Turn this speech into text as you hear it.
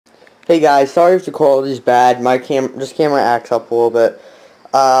Hey guys, sorry if the quality is bad. This camera acts up a little bit.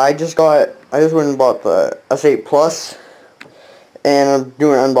 I just went and bought the S8 Plus, and I'm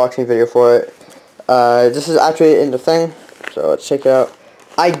doing an unboxing video for it. This is actually in the thing, so let's check it out.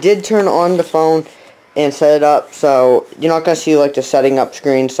 I did turn on the phone and set it up, so you're not gonna see like the setting up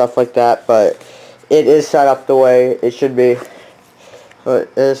screen, stuff like that, but it is set up the way it should be. But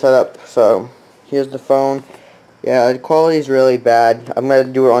it is set up, so here's the phone. Yeah, the quality is really bad. I'm going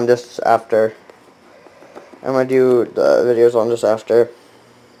to do it on this after. I'm going to do the videos on this after.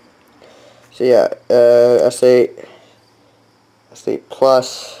 So yeah, S8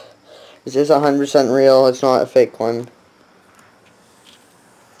 Plus. This is 100% real. It's not a fake one.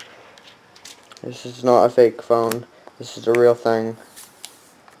 This is not a fake phone. This is a real thing.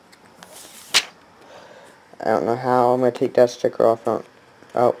 I don't know how I'm going to take that sticker off.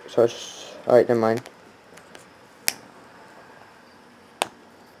 Oh, so it's... Alright, never mind.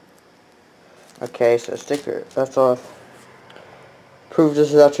 Okay, so sticker, that's off. Prove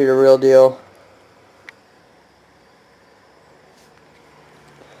this is actually the real deal.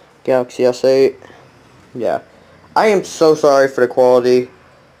 Galaxy S8. Yeah. I am so sorry for the quality.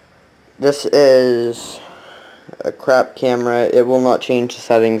 This is a crap camera. It will not change the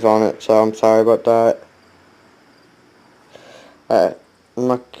settings on it, so I'm sorry about that. I'm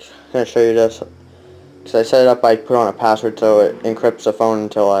not going to show you this. Because I set it up, I put on a password so it encrypts the phone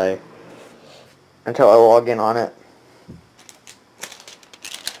until I log in on it.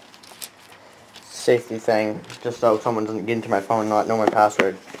 Safety thing, just so someone doesn't get into my phone and not know my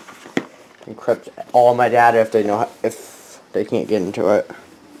password. Encrypt all my data if they can't get into it.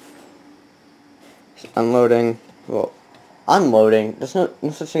 It's unloading. Well, unloading. There's no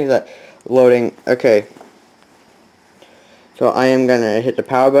such thing as that. Loading. Okay. So I am gonna hit the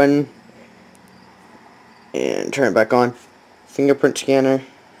power button and turn it back on. Fingerprint scanner.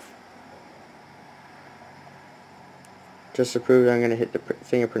 Just to prove I'm gonna hit the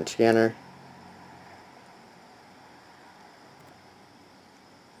fingerprint scanner.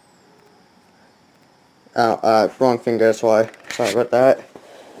 Oh, wrong finger, that's why. Sorry about that.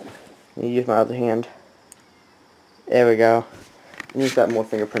 Let me use my other hand. There we go. I need to got more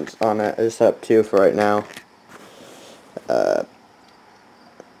fingerprints on it. I just set up 2 for right now.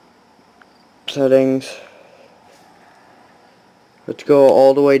 Settings. Let's go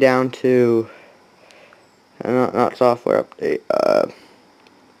all the way down to not software update.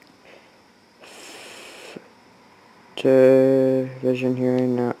 To vision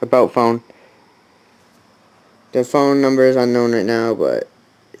hearing now. About phone. The phone number is unknown right now, but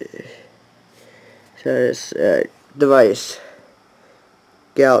says device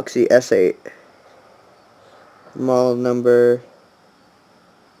Galaxy S8 model number,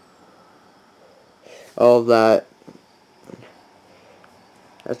 all of that.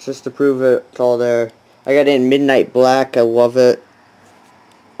 That's just to prove it's all there. I got it in midnight black. I love it.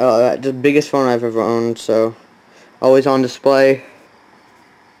 The biggest phone I've ever owned, so always on display.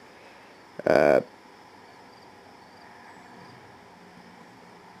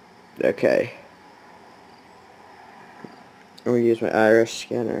 Okay. I'm going to use my iris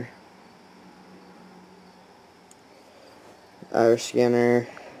scanner. Iris scanner.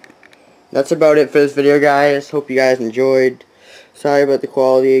 That's about it for this video, guys. Hope you guys enjoyed. Sorry about the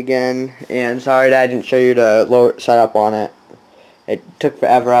quality again, and sorry that I didn't show you the setup on it. It took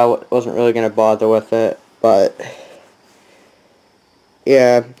forever. I wasn't really going to bother with it, but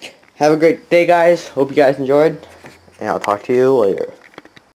yeah. Have a great day, guys. Hope you guys enjoyed, and I'll talk to you later.